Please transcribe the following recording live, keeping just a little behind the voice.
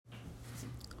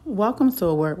Welcome to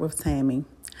A Word with Tammy.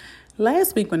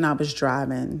 Last week when I was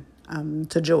driving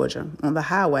to Georgia on the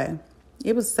highway,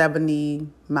 it was 70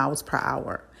 miles per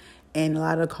hour. And a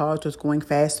lot of the cars was going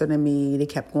faster than me. They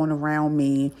kept going around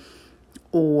me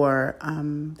or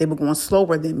they were going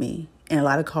slower than me. And a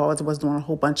lot of cars was doing a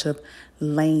whole bunch of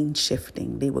lane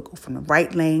shifting. They would go from the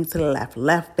right lane to the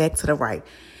left back to the right.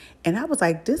 And I was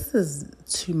like, this is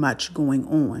too much going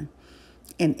on.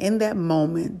 And in that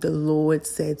moment, the Lord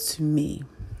said to me,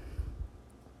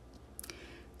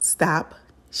 stop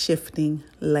shifting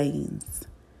lanes.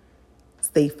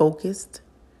 Stay focused.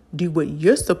 Do what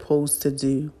you're supposed to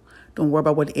do. Don't worry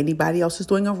about what anybody else is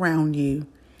doing around you.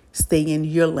 Stay in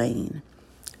your lane.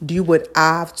 Do what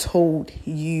I've told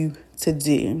you to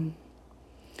do.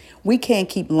 We can't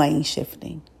keep lane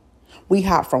shifting. We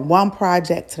hop from one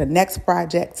project to the next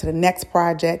project, to the next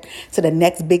project, to the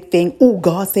next big thing. Oh,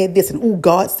 God said this and oh,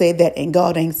 God said that, and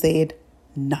God ain't said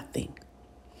nothing.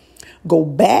 Go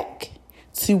back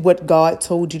to what God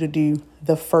told you to do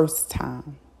the first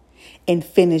time and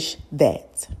finish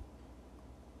that.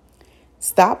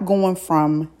 Stop going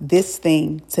from this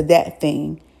thing to that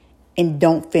thing and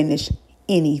don't finish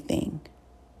anything.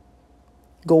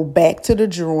 Go back to the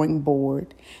drawing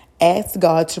board. Ask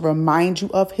God to remind you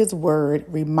of his word,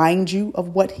 remind you of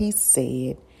what he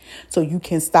said, so you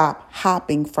can stop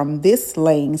hopping from this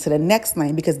lane to the next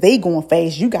lane, because they going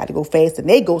fast. You got to go fast, and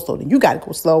they go slow, then you got to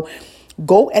go slow.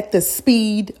 Go at the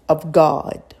speed of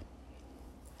God.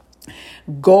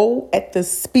 Go at the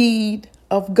speed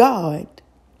of God.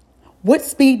 What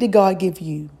speed did God give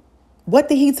you? What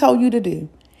did he tell you to do?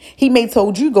 He may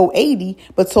told you go 80,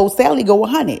 but told Sally go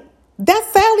 100.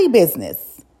 That's Sally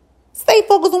business. Stay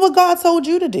focused on what God told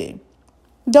you to do.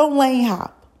 Don't lane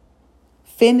hop.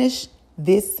 Finish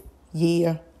this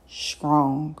year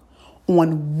strong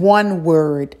on one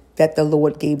word that the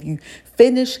Lord gave you.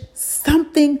 Finish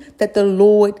something that the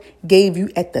Lord gave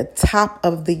you at the top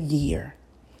of the year.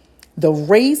 The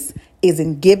race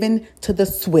isn't given to the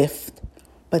swift,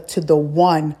 but to the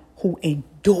one who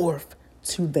endureth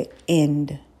to the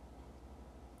end.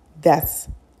 That's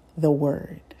the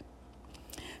word.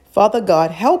 Father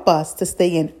God, help us to stay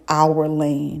in our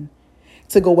lane,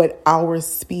 to go at our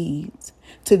speed,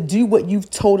 to do what you've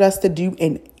told us to do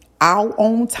in our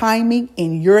own timing,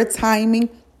 in your timing.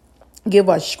 Give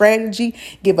us strategy.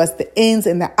 Give us the ins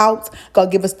and the outs. God,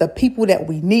 give us the people that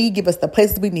we need. Give us the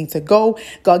places we need to go.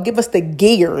 God, give us the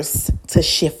gears to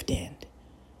shift in.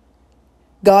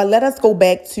 God, let us go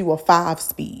back to a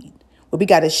 5-speed. Where we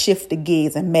got to shift the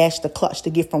gears and mash the clutch to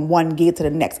get from one gear to the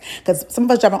next. Because some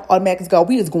of us driving automatics, God,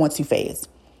 we just going too fast.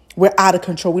 We're out of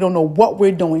control. We don't know what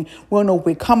we're doing. We don't know if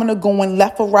we're coming or going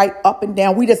left or right, up and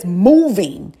down. We just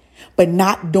moving, but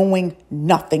not doing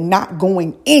nothing, not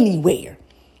going anywhere.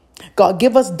 God,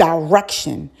 give us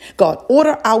direction. God,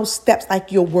 order our steps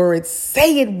like your word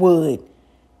say it would.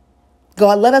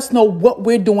 God, let us know what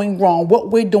we're doing wrong, what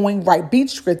we're doing right. Be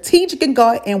strategic in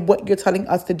God and what you're telling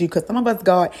us to do. Because some of us,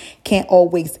 God, can't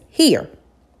always hear.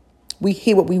 We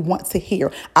hear what we want to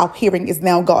hear. Our hearing is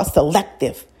now, God,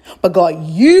 selective. But God,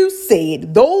 you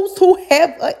said those who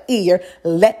have an ear,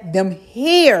 let them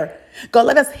hear. God,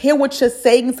 let us hear what you're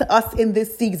saying to us in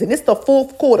this season. It's the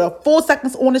fourth quarter, 4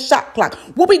 seconds on the shot clock.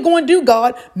 What we going to do,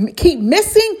 God? Keep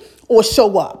missing or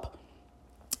show up?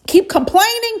 Keep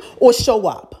complaining or show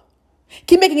up?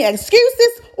 Keep making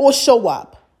excuses or show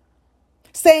up?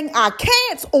 Saying I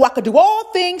can't or I could do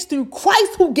all things through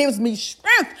Christ who gives me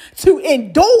strength to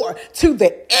endure to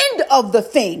the end of the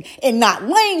thing and not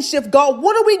lane shift. God,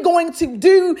 what are we going to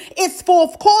do? It's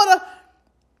fourth quarter.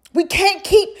 We can't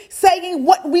keep saying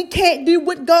what we can't do,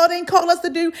 what God ain't called us to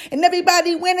do, and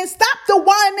everybody winning. Stop the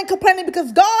whining and complaining,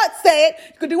 because God said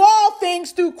you can do all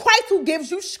things through Christ who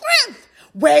gives you strength.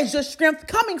 Where's your strength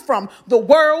coming from? The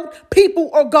world, people,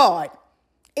 or God?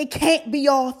 It can't be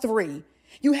all three.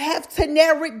 You have to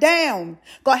narrow it down.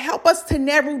 God, help us to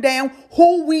narrow down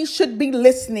who we should be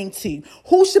listening to,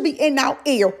 who should be in our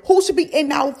ear, who should be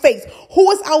in our face, who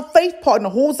is our faith partner,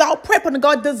 who is our prayer partner.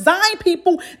 God, design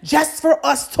people just for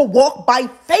us to walk by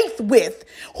faith with,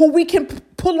 who we can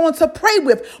pull on to pray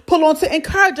with, pull on to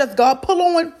encourage us, God, pull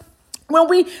on when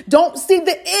we don't see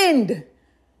the end.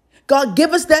 God,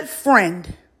 give us that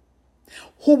friend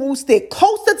who will stay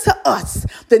closer to us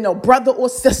than a brother or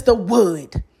sister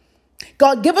would.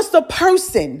 God, give us the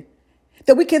person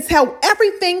that we can tell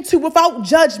everything to without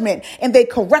judgment, and they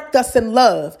correct us in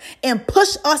love and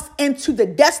push us into the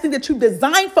destiny that you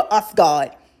designed for us,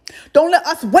 God. Don't let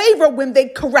us waver when they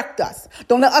correct us.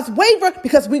 Don't let us waver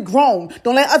because we grown.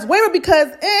 Don't let us waver because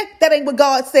that ain't what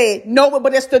God said. No,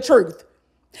 but it's the truth.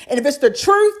 And if it's the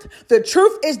truth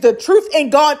is the truth,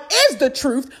 and God is the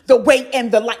truth, the way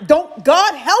and the light.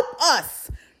 God help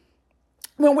us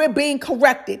when we're being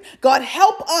corrected. God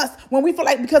help us when we feel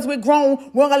like because we're grown,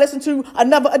 we're going to listen to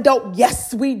another adult.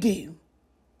 Yes, we do.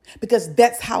 Because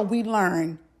that's how we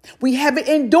learn. We haven't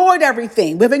endured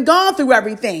everything. We haven't gone through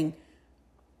everything.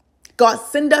 God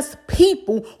send us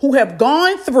people who have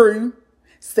gone through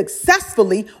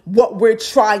successfully what we're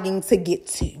trying to get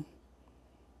to.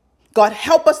 God,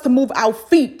 help us to move our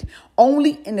feet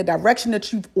only in the direction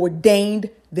that you've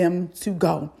ordained them to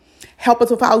go. Help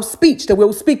us with our speech, that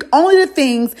we'll speak only the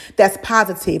things that's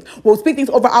positive. We'll speak things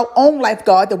over our own life,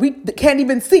 God, that we can't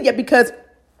even see yet, because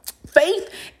faith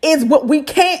is what we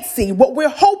can't see, what we're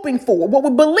hoping for, what we're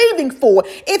believing for.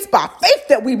 It's by faith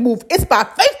that we move. It's by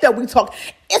faith that we talk.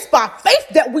 It's by faith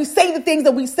that we say the things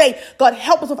that we say. God,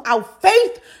 help us with our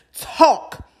faith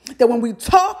talk. That when we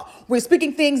talk, we're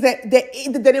speaking things that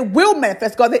it will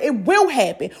manifest, God, that it will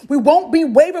happen. We won't be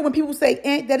wavering when people say,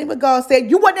 that ain't what God said.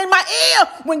 You weren't in my ear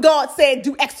when God said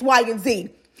do X, Y, and Z.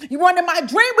 You weren't in my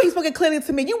dream when he spoke it clearly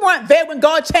to me. You weren't there when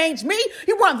God changed me.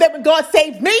 You weren't there when God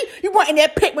saved me. You weren't in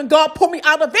that pit when God pulled me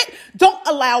out of it. Don't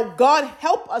allow, God,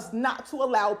 help us not to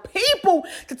allow people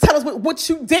to tell us what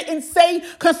you didn't say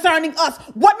concerning us.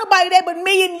 Wasn't nobody there but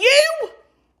me and you.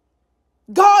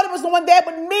 God, was no one there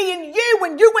but me and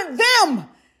you and them.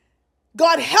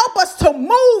 God, help us to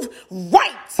move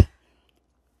right.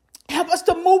 Help us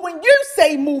to move when you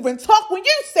say move, and talk when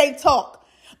you say talk.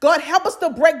 God, help us to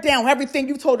break down everything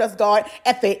you told us, God,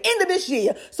 at the end of this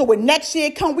year. So when next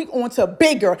year comes, we on to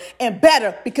bigger and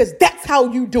better, because that's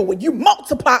how you do it. You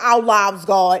multiply our lives,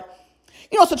 God.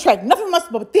 You don't subtract nothing from us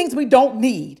but things we don't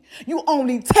need. You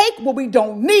only take what we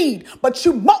don't need, but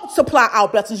you multiply our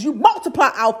blessings. You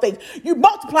multiply our faith. You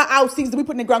multiply our seeds that we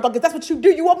put in the ground, God, because that's what you do.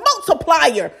 You are a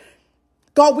multiplier.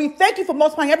 God, we thank you for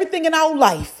multiplying everything in our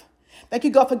life. Thank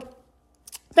you, God,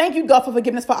 for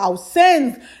forgiveness for our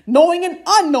sins, knowing and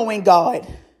unknowing, God.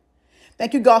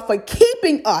 Thank you, God, for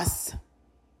keeping us.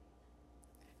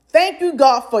 Thank you,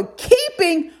 God, for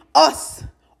keeping us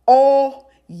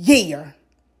all year.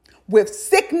 With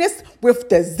sickness, with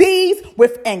disease,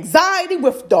 with anxiety,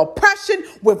 with depression,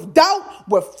 with doubt,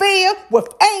 with fear, with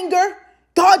anger.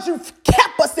 God, you've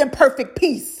kept us in perfect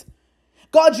peace.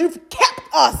 God, you've kept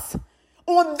us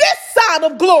on this side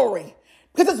of glory,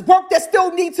 because there's work that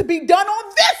still needs to be done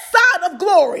on this side of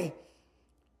glory.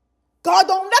 God,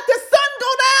 don't let the sun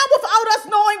go down without us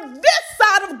knowing this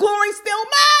side of glory still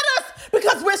matters,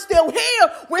 because we're still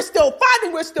here. We're still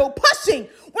fighting. We're still pushing.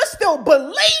 We're still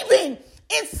believing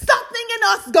in something in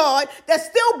us, God, that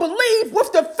still believe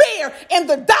with the fear and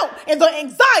the doubt and the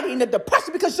anxiety and the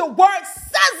depression, because your word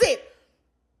says it.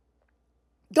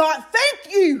 God,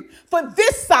 thank you for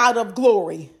this side of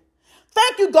glory.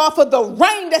 Thank you, God, for the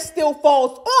rain that still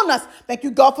falls on us. Thank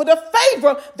you, God, for the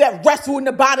favor that rests in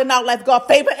the body in our life. God,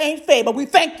 favor ain't favor. We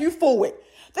thank you for it.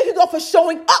 Thank you, God, for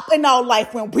showing up in our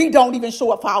life when we don't even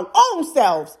show up for our own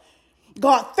selves.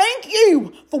 God, thank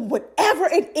you for whatever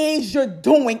it is you're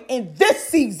doing in this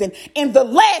season, in the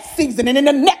last season, and in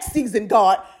the next season,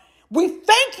 God. We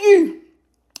thank you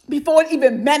before it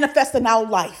even manifests in our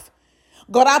life.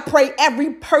 God, I pray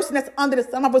every person that's under the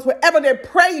sun of us, whatever they're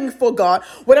praying for, God,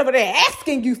 whatever they're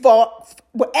asking you for,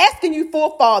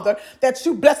 Father, that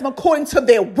you bless them according to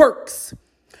their works.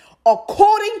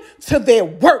 According to their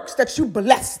works, that you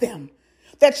bless them,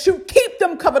 that you keep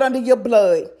them covered under your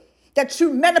blood, that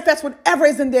you manifest whatever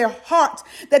is in their heart,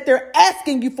 that they're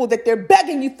asking you for, that they're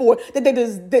begging you for,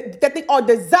 that they are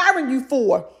desiring you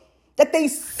for, that they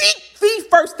seek thee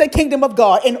first, the kingdom of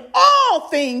God, and all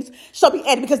things shall be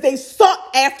added, because they sought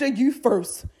after you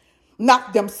first.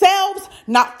 Not themselves,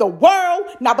 not the world,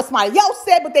 not what somebody else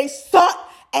said, but they sought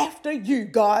after you,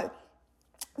 God.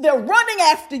 They're running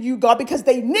after you, God, because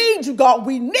they need you, God.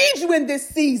 We need you in this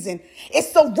season.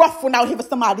 It's so rough when out here for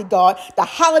somebody, God. The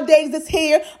holidays is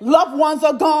here. Loved ones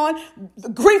are gone. The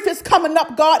grief is coming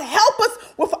up, God. Help us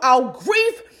with our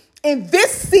grief in this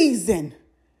season.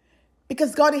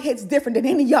 Because, God, it hits different than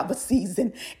any other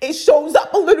season. It shows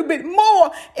up a little bit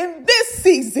more in this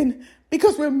season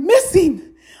because we're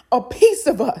missing a piece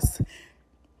of us.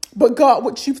 But, God,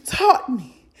 what you've taught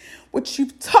me, what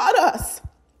you've taught us,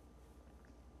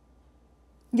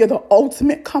 you're the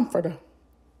ultimate comforter.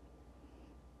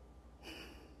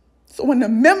 So when the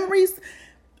memories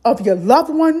of your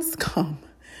loved ones come,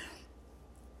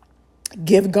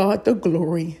 give God the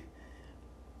glory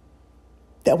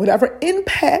that whatever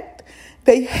impact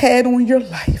they had on your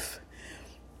life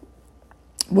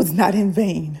was not in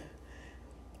vain.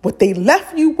 What they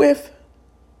left you with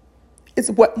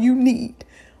is what you need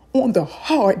on the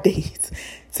hard days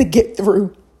to get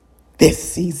through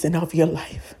this season of your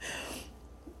life.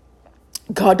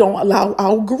 God, don't allow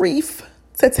our grief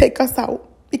to take us out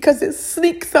because it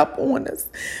sneaks up on us.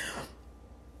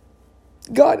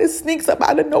 God, it sneaks up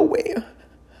out of nowhere.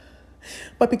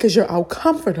 But because you're our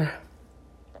comforter,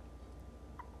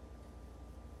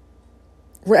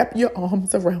 wrap your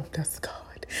arms around us,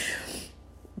 God.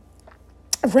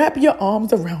 Wrap your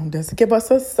arms around us. Give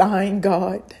us a sign,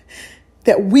 God,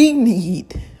 that we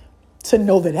need to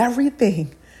know that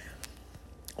everything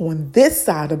on this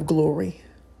side of glory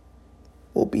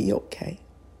will be okay,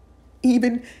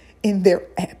 even in their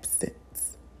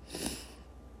absence.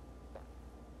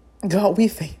 God, we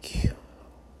thank you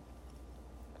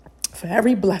for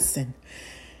every blessing,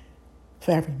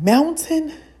 for every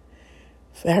mountain,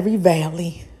 for every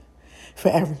valley, for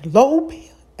every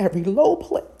low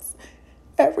place,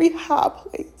 every high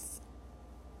place,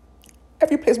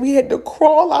 every place we had to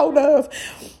crawl out of,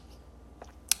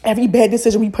 every bad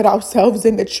decision we put ourselves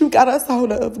in that you got us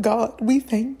out of. God, we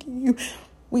thank you.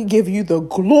 We give you the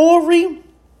glory.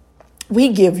 We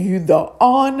give you the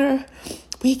honor.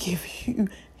 We give you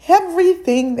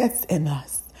everything that's in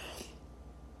us.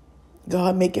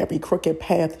 God, make every crooked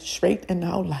path straight in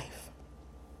our life.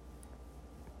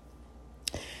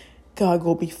 God,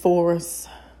 go before us.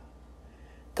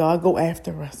 God, go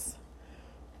after us.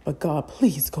 But God,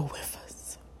 please go with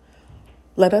us.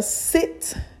 Let us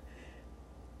sit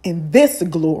in this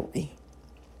glory.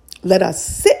 Let us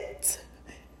sit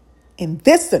in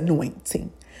this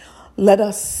anointing. Let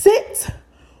us sit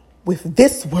with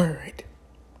this word.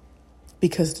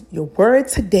 Because your word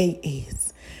today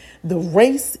is, the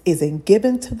race isn't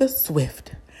given to the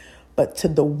swift, but to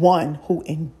the one who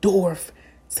endureth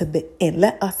to the end.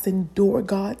 Let us endure,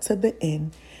 God, to the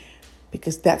end,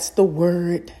 because that's the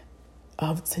word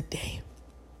of today.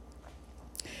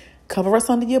 Cover us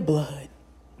under your blood.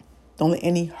 Don't let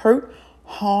any hurt,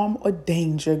 harm, or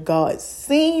danger, God,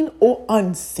 seen or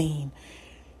unseen,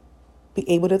 be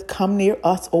able to come near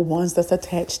us or ones that's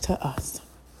attached to us.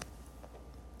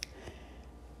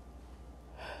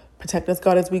 Protect us,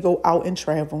 God, as we go out and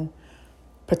travel.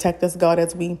 Protect us, God,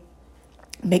 as we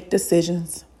make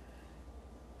decisions.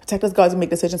 Protect us, God, as we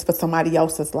make decisions for somebody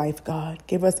else's life, God.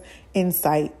 Give us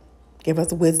insight. Give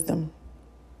us wisdom.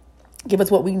 Give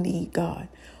us what we need, God,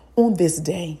 on this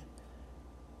day.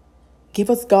 Give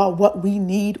us, God, what we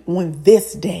need on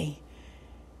this day.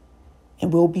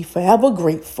 And we'll be forever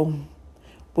grateful.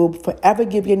 We'll forever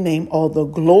give your name all the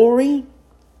glory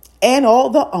and all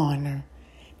the honor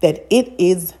that it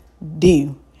is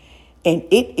due. And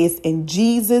it is in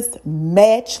Jesus'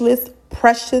 matchless,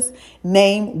 precious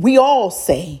name we all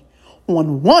say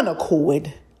on one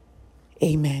accord,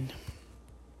 amen.